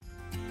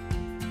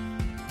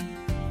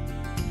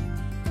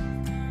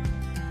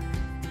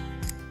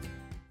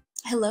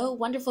Hello,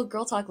 wonderful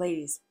Girl Talk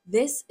ladies.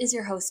 This is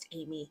your host,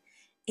 Amy,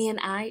 and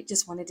I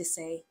just wanted to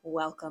say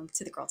welcome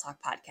to the Girl Talk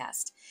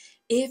podcast.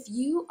 If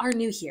you are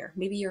new here,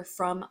 maybe you're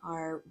from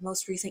our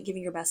most recent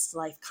Giving Your Best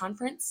Life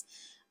conference,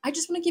 I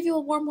just want to give you a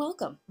warm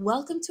welcome.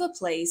 Welcome to a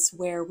place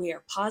where we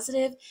are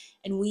positive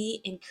and we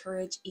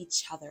encourage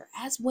each other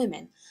as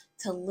women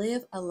to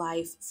live a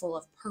life full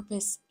of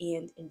purpose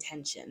and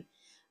intention.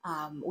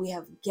 We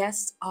have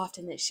guests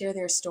often that share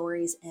their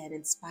stories and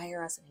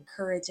inspire us and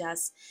encourage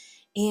us.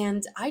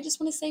 And I just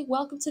want to say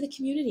welcome to the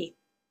community.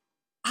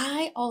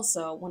 I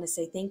also want to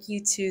say thank you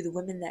to the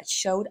women that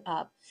showed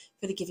up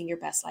for the Giving Your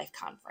Best Life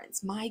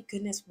conference. My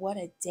goodness, what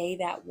a day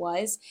that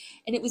was.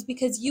 And it was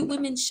because you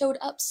women showed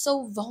up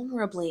so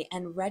vulnerably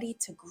and ready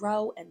to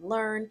grow and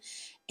learn.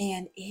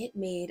 And it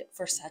made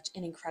for such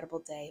an incredible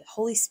day. The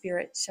Holy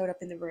Spirit showed up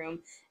in the room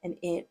and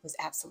it was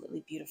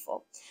absolutely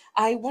beautiful.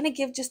 I want to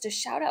give just a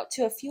shout out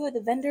to a few of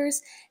the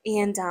vendors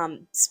and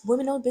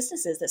women owned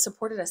businesses that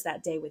supported us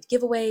that day with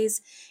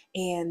giveaways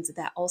and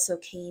that also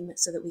came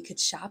so that we could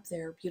shop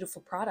their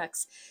beautiful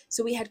products.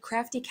 So we had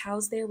Crafty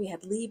Cows there, we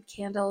had Lieb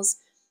candles,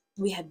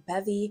 we had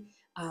Bevy,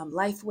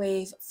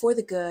 LifeWave, For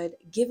the Good,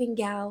 Giving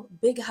Gal,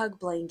 Big Hug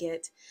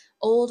Blanket,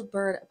 Old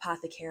Bird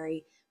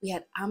Apothecary. We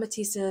had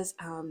Amatista's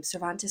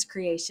Cervantes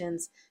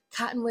Creations,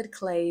 Cottonwood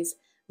Clays,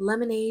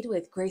 Lemonade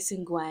with Grace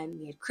and Gwen.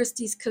 We had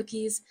Christie's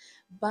Cookies,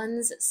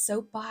 Buns,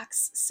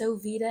 Soapbox,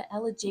 Sovita,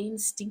 Ella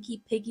James,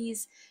 Stinky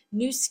Piggies,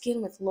 New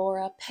Skin with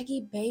Laura,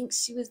 Peggy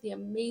Banks. She was the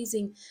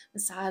amazing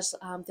massage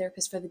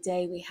therapist for the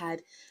day. We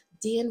had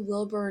Dan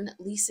Wilburn,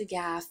 Lisa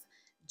Gaff,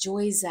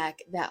 Joy Zeck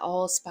that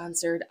all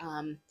sponsored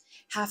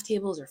half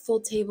tables or full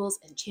tables,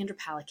 and Chandra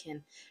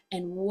Pelican.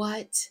 And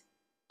what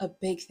a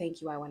big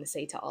thank you I want to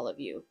say to all of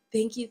you.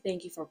 Thank you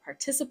for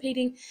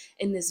participating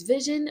in this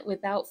vision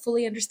without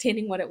fully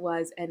understanding what it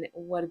was, and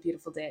what a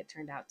beautiful day it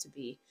turned out to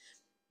be.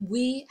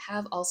 We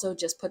have also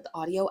just put the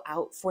audio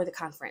out for the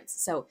conference.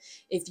 So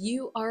if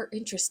you are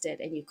interested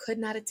and you could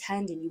not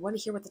attend and you want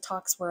to hear what the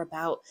talks were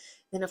about,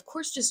 then of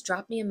course just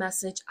drop me a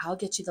message. I'll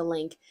get you the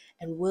link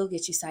and we'll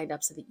get you signed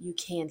up so that you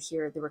can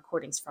hear the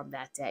recordings from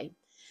that day.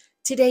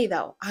 Today,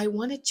 though, I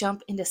want to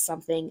jump into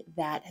something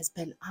that has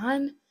been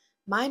on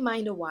my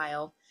mind a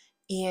while,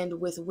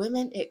 and with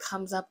women, it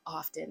comes up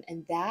often,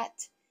 and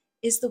that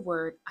is the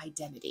word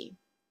identity.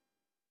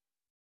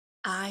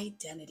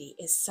 Identity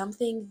is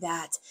something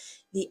that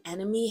the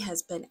enemy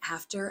has been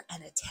after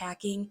and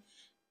attacking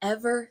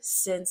ever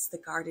since the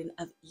Garden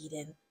of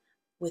Eden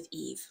with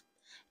Eve.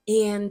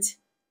 And,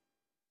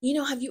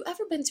 have you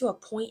ever been to a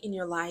point in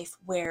your life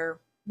where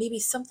maybe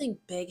something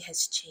big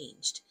has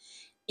changed?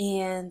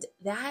 And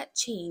that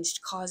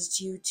change caused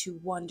you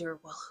to wonder,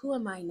 well, who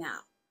am I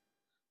now?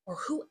 Or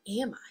who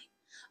am I?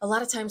 A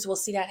lot of times we'll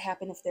see that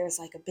happen if there's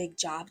like a big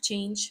job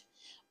change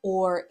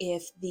or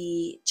if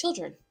the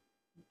children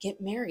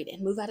get married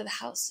and move out of the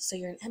house. So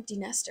you're an empty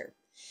nester.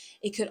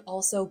 It could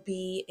also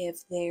be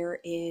if there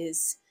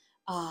is,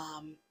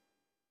 I'm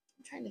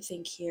trying to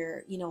think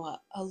here,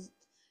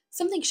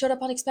 something showed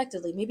up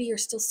unexpectedly. Maybe you're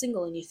still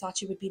single and you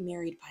thought you would be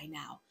married by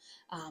now.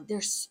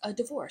 There's a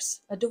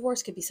divorce. A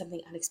divorce could be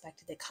something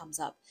unexpected that comes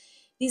up.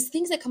 These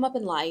things that come up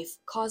in life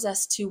cause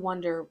us to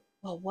wonder,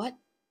 well, what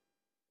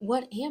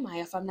am I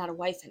if I'm not a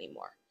wife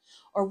anymore?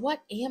 Or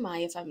what am I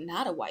if I'm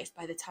not a wife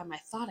by the time I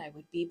thought I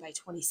would be by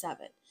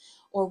 27?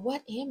 Or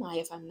what am I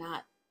if I'm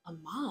not a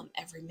mom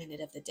every minute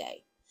of the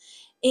day?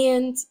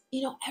 And,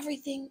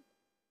 everything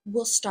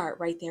will start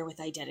right there with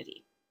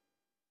identity.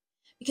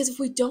 Because if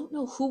we don't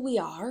know who we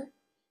are,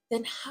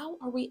 then how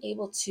are we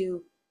able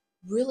to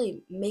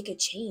really make a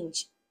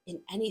change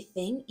in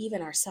anything,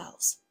 even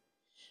ourselves?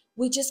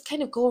 We just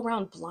kind of go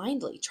around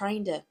blindly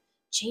trying to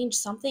change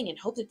something and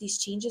hope that these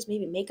changes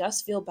maybe make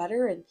us feel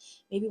better, and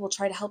maybe we'll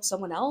try to help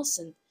someone else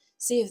and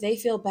see if they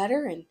feel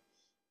better. And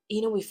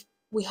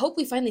we hope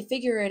we finally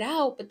figure it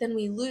out, but then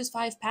we lose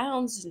 5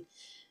 pounds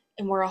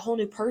and we're a whole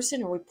new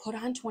person, or we put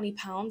on 20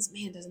 pounds.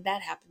 Man, doesn't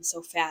that happen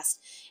so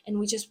fast? And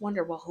we just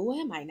wonder, well, who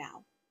am I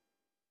now?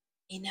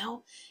 You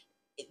know,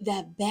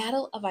 that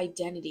battle of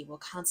identity will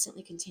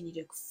constantly continue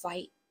to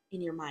fight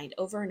in your mind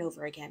over and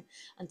over again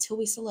until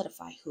we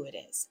solidify who it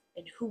is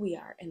and who we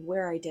are and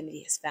where our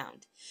identity is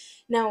found.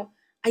 Now,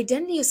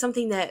 identity is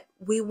something that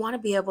we want to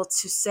be able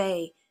to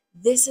say,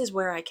 this is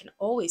where I can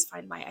always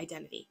find my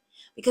identity.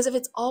 Because if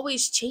it's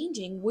always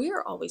changing,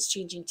 we're always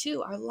changing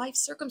too. Our life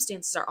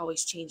circumstances are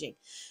always changing.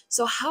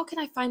 So how can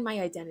I find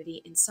my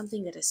identity in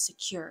something that is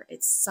secure,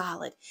 it's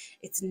solid,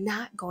 it's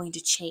not going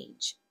to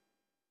change?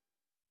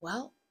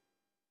 Well,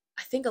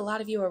 I think a lot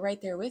of you are right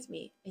there with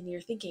me, and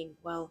you're thinking,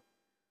 well,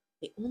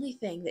 the only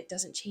thing that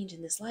doesn't change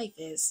in this life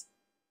is,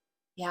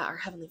 our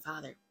Heavenly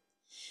Father.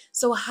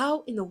 So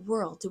how in the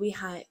world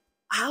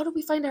how do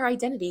we find our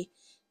identity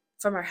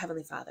from our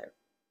Heavenly Father?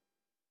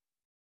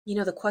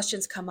 The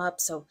questions come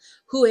up. So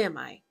who am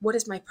I? What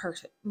is my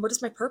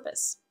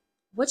purpose?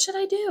 What should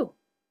I do?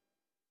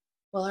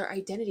 Well, our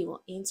identity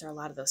will answer a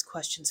lot of those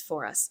questions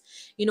for us.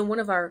 One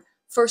of our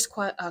first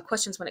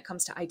questions when it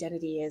comes to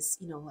identity is,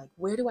 like,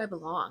 where do I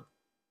belong?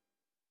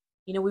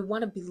 We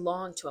want to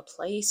belong to a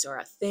place or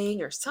a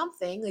thing or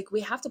something. Like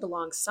we have to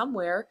belong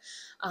somewhere.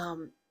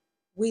 Um,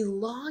 we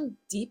long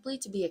deeply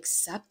to be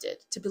accepted,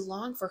 to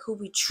belong for who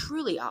we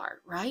truly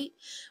are, right?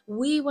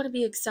 We want to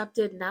be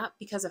accepted not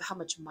because of how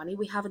much money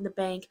we have in the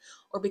bank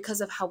or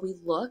because of how we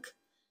look,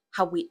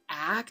 how we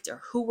act,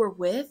 or who we're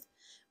with.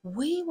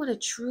 We want to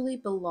truly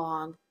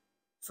belong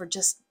for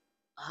just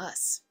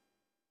us,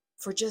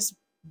 for just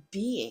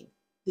being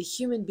the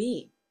human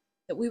being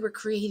that we were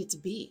created to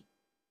be.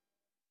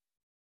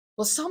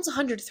 Well, Psalms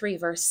 100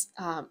 verse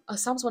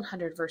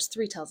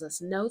 3 tells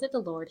us, "Know that the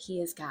Lord, He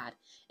is God.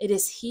 It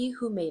is He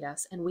who made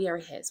us, and we are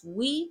His.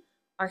 We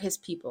are His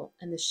people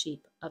and the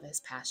sheep of His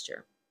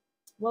pasture."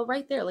 Well,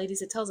 right there,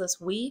 ladies, it tells us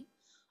we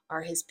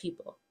are His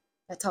people.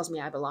 That tells me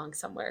I belong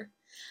somewhere.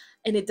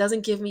 And it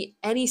doesn't give me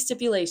any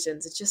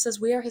stipulations. It just says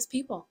we are His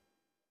people,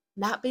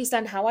 not based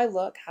on how I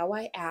look, how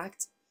I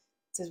act.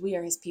 It says we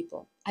are His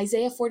people.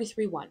 Isaiah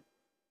 43:1.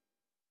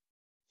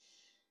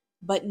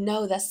 But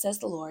know, thus says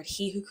the Lord,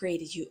 He who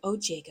created you, O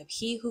Jacob,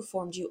 He who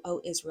formed you,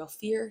 O Israel,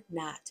 fear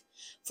not.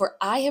 For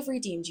I have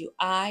redeemed you.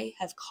 I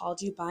have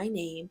called you by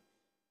name.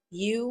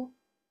 You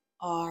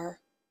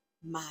are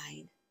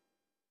mine.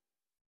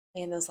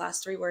 And those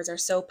last three words are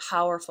so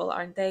powerful,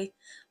 aren't they?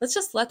 Let's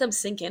just let them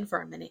sink in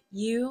for a minute.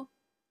 You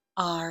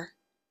are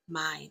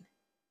mine.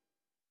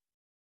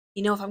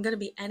 If I'm going to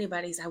be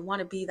anybody's, I want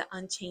to be the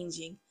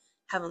unchanging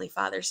Heavenly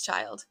Father's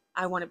child.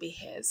 I want to be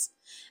His.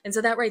 And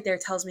so that right there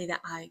tells me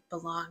that I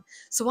belong.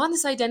 So on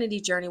this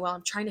identity journey, while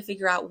I'm trying to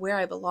figure out where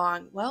I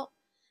belong, well,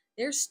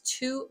 there's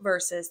two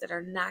verses that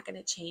are not going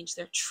to change.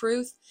 They're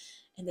truth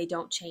and they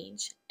don't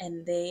change.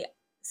 And they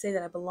say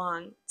that I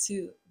belong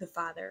to the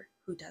Father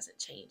who doesn't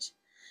change.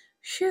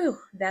 Phew,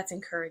 that's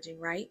encouraging,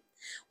 right?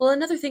 Well,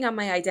 another thing on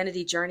my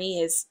identity journey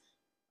is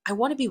I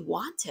want to be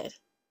wanted.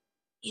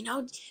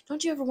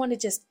 Don't you ever want to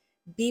just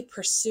be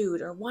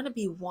pursued or want to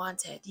be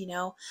wanted?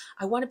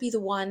 I want to be the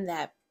one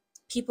that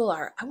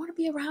I want to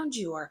be around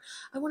you, or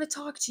I want to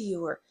talk to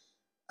you, or,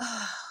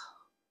 oh,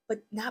 but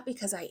not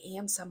because I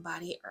am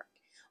somebody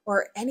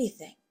or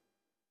anything,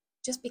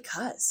 just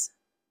because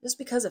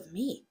of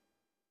me.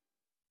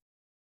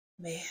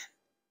 Man,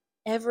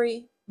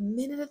 every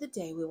minute of the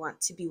day we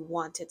want to be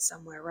wanted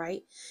somewhere,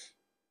 right?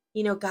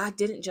 God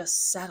didn't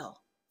just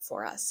settle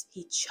for us,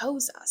 He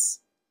chose us.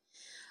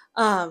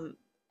 Um,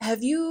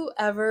 have you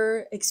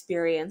ever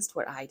experienced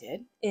what I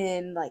did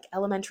in like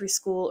elementary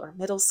school or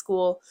middle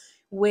school,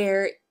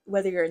 where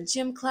whether you're in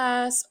gym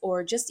class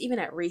or just even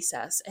at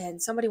recess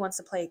and somebody wants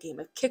to play a game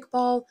of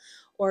kickball,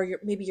 or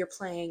maybe you're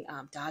playing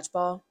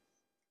dodgeball,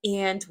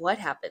 and what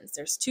happens?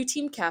 There's two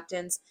team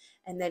captains,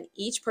 and then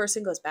each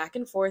person goes back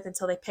and forth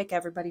until they pick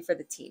everybody for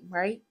the team,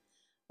 right?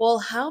 Well,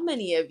 how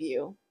many of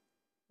you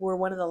were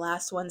one of the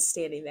last ones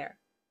standing there?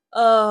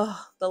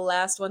 Oh, the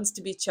last ones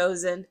to be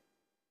chosen.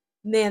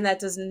 Man, that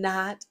does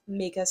not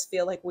make us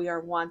feel like we are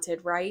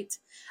wanted, right?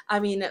 I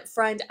mean,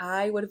 friend,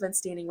 I would have been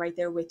standing right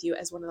there with you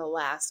as one of the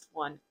last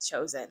one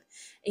chosen.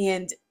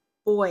 And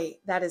boy,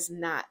 that is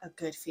not a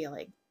good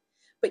feeling.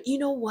 But you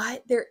know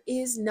what? There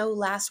is no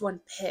last one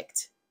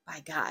picked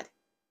by God.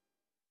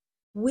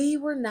 We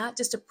were not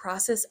just a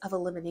process of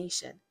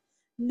elimination.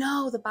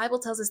 No, the Bible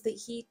tells us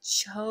that He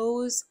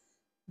chose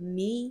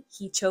me,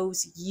 He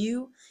chose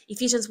you.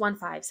 Ephesians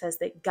 1:5 says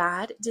that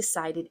God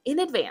decided in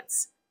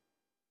advance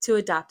to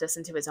adopt us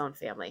into His own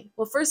family.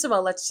 Well, first of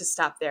all, let's just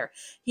stop there.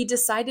 He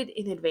decided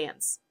in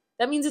advance.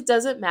 That means it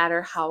doesn't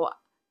matter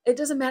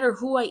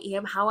who I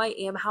am, how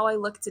I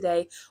look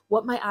today,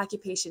 what my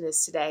occupation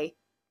is today.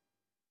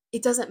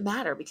 It doesn't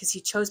matter because He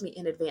chose me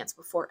in advance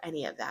before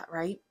any of that,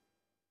 right?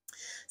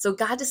 So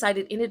God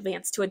decided in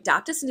advance to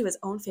adopt us into His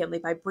own family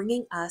by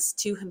bringing us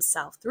to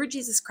Himself through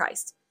Jesus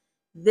Christ.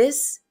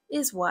 This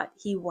is what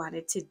He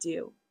wanted to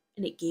do,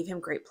 and it gave Him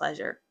great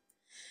pleasure.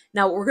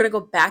 Now we're going to go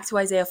back to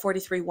Isaiah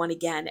 43:1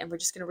 again, and we're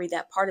just going to read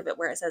that part of it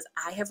where it says,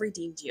 I have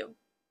redeemed you.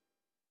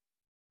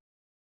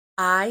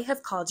 I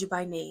have called you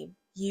by name.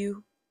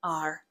 You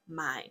are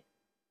mine.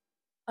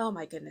 Oh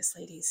my goodness,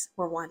 ladies,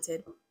 we're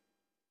wanted.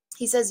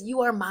 He says,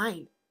 you are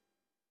mine.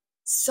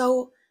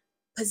 So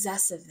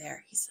possessive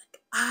there. He's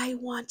like, I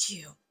want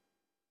you.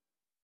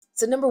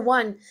 So number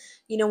one,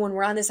 when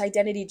we're on this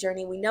identity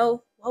journey, we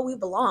know, well, we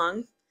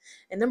belong.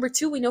 And number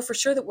two, we know for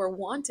sure that we're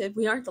wanted.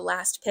 We aren't the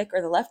last pick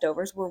or the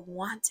leftovers. We're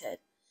wanted.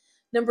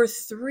 Number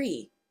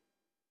three,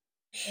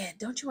 man,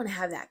 don't you want to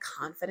have that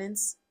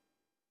confidence?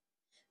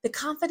 The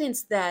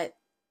confidence that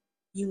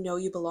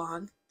you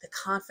belong, the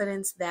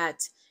confidence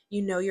that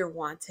you're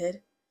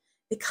wanted,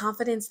 the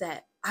confidence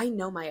that I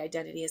know my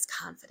identity is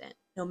confident.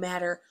 No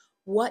matter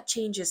what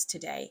changes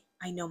today,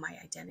 I know my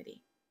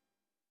identity,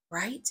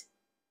 right?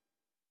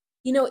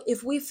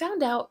 If we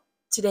found out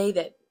today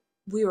that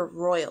we were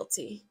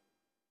royalty,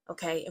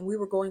 okay, and we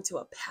were going to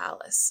a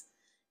palace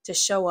to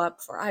show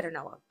up for, I don't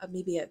know,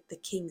 maybe the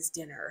king's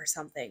dinner or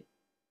something,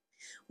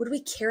 would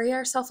we carry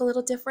ourselves a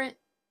little different?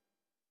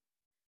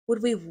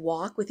 Would we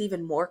walk with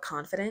even more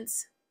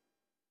confidence?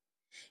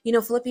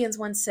 Philippians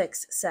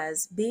 1:6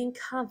 says, being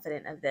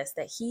confident of this,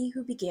 that he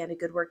who began a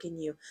good work in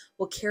you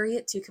will carry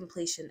it to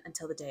completion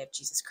until the day of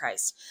Jesus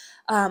Christ.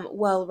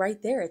 Well,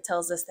 right there, it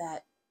tells us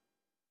that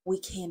we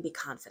can be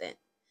confident.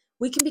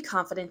 We can be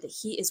confident that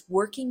he is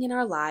working in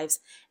our lives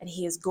and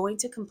he is going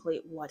to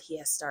complete what he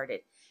has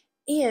started.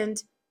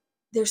 And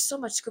there's so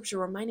much scripture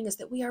reminding us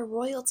that we are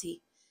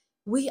royalty.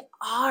 We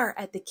are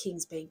at the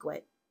king's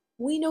banquet.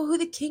 We know who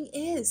the king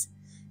is.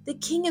 The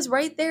king is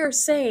right there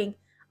saying,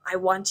 I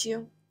want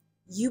you,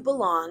 you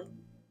belong,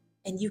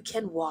 and you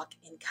can walk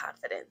in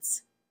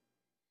confidence.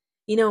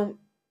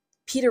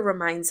 Peter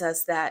reminds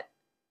us that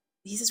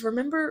he says,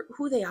 remember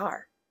who they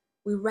are.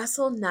 We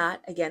wrestle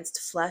not against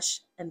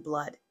flesh and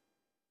blood.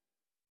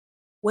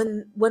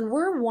 When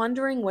we're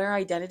wondering where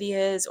identity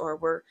is,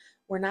 or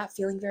we're not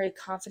feeling very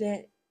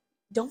confident,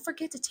 don't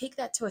forget to take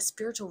that to a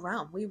spiritual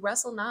realm. We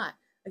wrestle not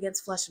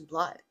against flesh and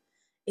blood.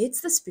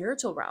 It's the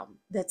spiritual realm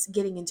that's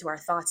getting into our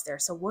thoughts there.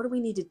 So what do we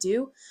need to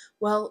do?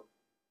 Well,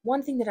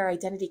 one thing that our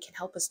identity can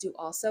help us do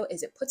also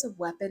is it puts a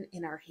weapon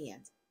in our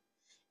hand.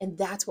 And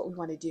that's what we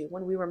want to do.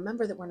 When we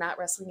remember that we're not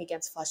wrestling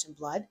against flesh and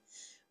blood,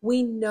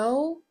 we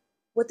know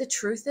what the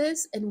truth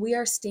is, and we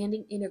are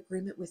standing in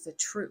agreement with the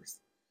truth.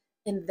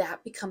 And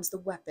that becomes the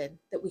weapon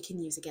that we can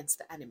use against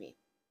the enemy.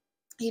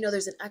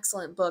 There's an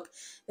excellent book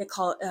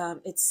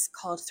it's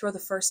called Throw the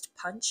First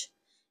Punch.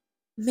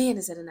 Man,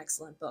 is it an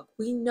excellent book.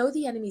 We know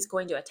the enemy's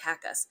going to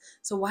attack us,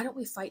 so why don't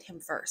we fight him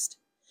first?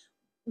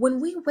 When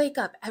we wake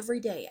up every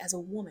day as a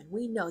woman,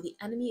 we know the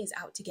enemy is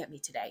out to get me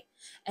today.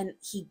 And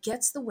he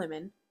gets the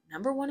women.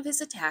 Number one of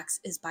his attacks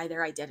is by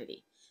their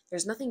identity.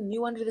 There's nothing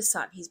new under the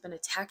sun. He's been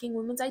attacking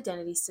women's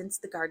identity since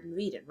the Garden of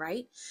Eden,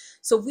 right?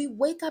 So we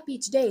wake up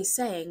each day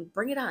saying,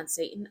 bring it on,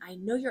 Satan. I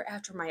know you're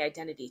after my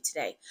identity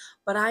today,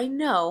 but I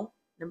know,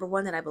 number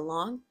one, that I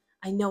belong.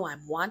 I know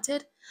I'm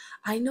wanted.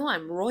 I know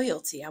I'm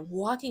royalty. I'm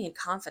walking in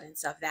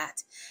confidence of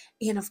that.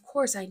 And of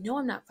course, I know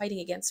I'm not fighting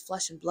against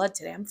flesh and blood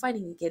today. I'm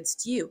fighting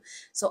against you.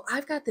 So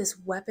I've got this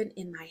weapon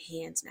in my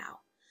hands now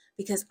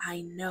because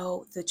I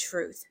know the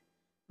truth.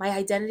 My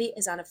identity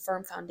is on a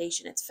firm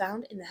foundation. It's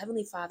found in the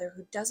Heavenly Father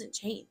who doesn't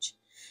change.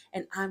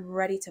 And I'm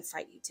ready to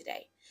fight you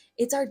today.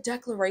 It's our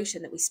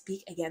declaration that we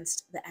speak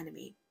against the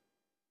enemy.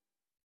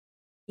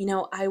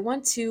 I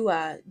want to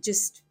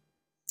just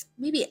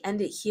maybe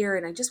end it here.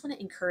 And I just want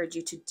to encourage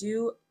you to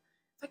do,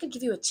 if I could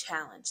give you a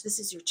challenge, this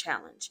is your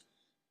challenge.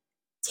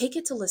 Take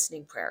it to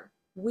listening prayer.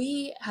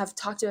 We have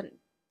talked about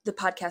the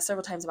podcast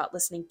several times about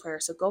listening prayer.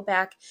 So go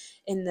back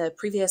in the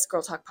previous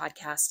Girl Talk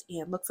podcast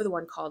and look for the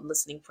one called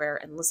listening prayer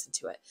and listen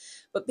to it.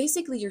 But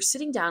basically, you're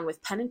sitting down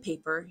with pen and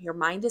paper. Your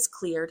mind is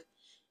cleared.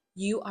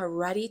 You are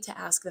ready to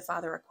ask the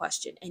Father a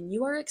question, and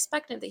you are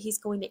expectant that he's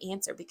going to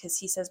answer because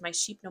he says, my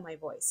sheep know my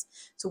voice.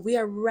 So we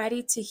are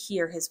ready to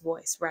hear his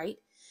voice, right?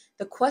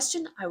 The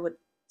question I would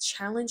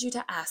challenge you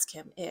to ask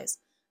him is,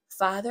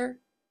 Father,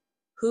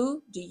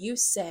 who do you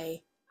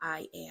say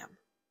I am?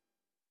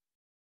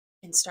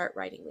 And start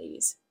writing,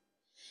 ladies.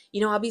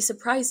 I'll be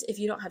surprised if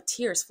you don't have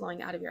tears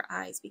flowing out of your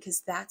eyes,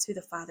 because that's who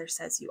the Father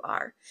says you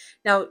are.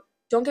 Now,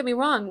 don't get me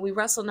wrong, we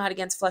wrestle not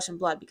against flesh and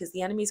blood, because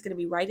the enemy is going to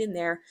be right in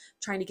there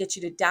trying to get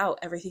you to doubt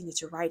everything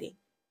that you're writing.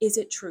 Is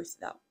it truth,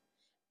 though?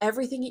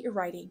 Everything that you're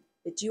writing,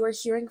 that you are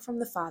hearing from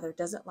the Father,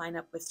 doesn't line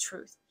up with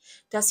truth.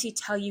 Does he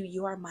tell you,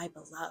 you are my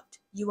beloved,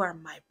 you are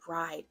my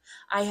bride,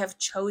 I have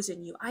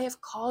chosen you, I have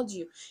called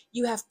you,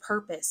 you have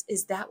purpose?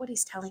 Is that what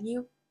he's telling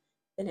you?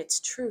 Then it's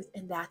truth,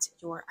 and that's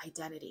your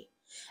identity.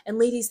 And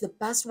ladies, the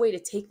best way to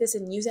take this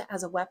and use it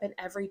as a weapon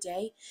every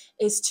day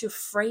is to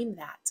frame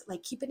that.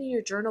 Like, keep it in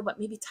your journal, but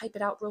maybe type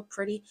it out real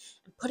pretty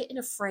and put it in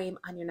a frame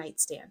on your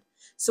nightstand.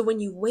 So when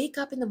you wake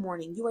up in the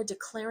morning, you are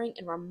declaring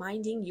and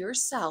reminding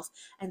yourself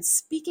and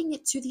speaking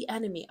it to the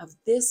enemy of,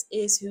 this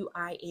is who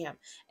I am,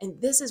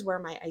 and this is where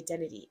my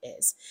identity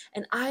is.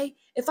 And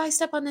if I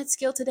step on that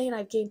scale today and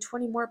I've gained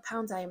 20 more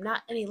pounds, I am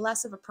not any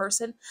less of a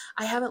person.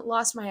 I haven't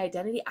lost my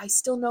identity. I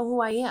still know who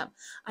I am.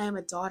 I am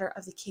a daughter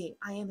of the King.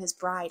 I am his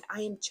bride.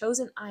 I am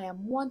chosen. I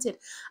am wanted.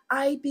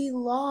 I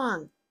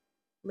belong.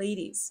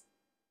 Ladies,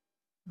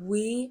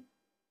 we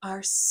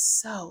are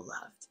so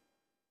loved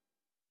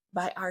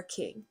by our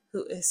King,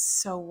 who is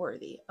so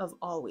worthy of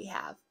all we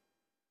have.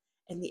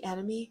 And the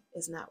enemy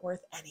is not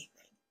worth anything.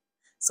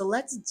 So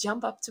let's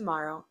jump up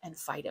tomorrow and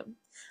fight him.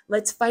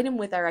 Let's fight him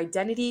with our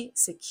identity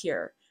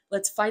secure.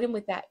 Let's fight him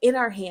with that in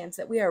our hands,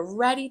 that we are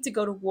ready to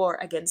go to war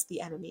against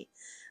the enemy.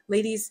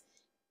 Ladies,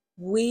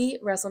 we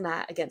wrestle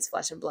not against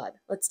flesh and blood.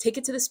 Let's take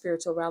it to the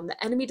spiritual realm.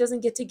 The enemy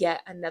doesn't get to get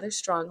another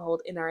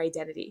stronghold in our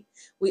identity.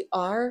 We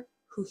are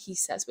who he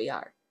says we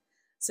are.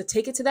 So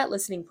take it to that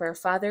listening prayer.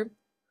 Father,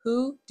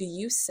 who do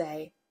you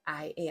say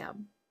I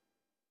am?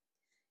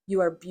 You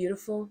are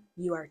beautiful.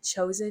 You are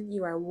chosen.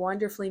 You are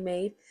wonderfully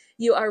made.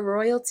 You are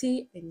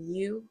royalty, and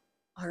you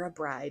are a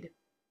bride.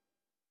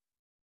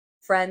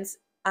 Friends,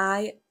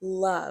 I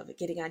love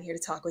getting on here to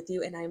talk with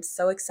you, and I am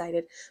so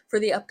excited for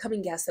the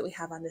upcoming guests that we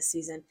have on this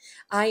season.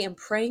 I am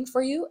praying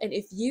for you, and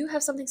if you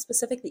have something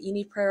specific that you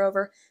need prayer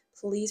over,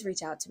 please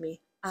reach out to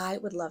me. I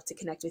would love to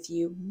connect with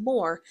you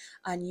more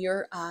on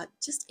your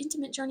just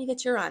intimate journey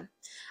that you're on.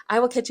 I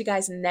will catch you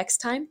guys next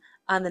time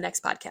on the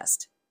next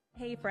podcast.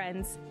 Hey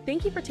friends,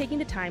 thank you for taking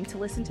the time to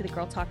listen to the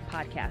Girl Talk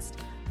podcast,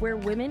 where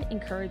women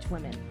encourage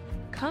women.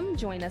 Come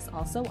join us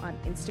also on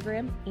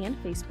Instagram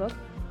and Facebook,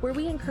 where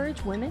we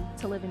encourage women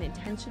to live an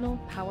intentional,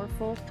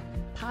 powerful,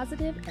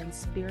 positive, and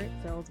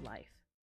spirit-filled life.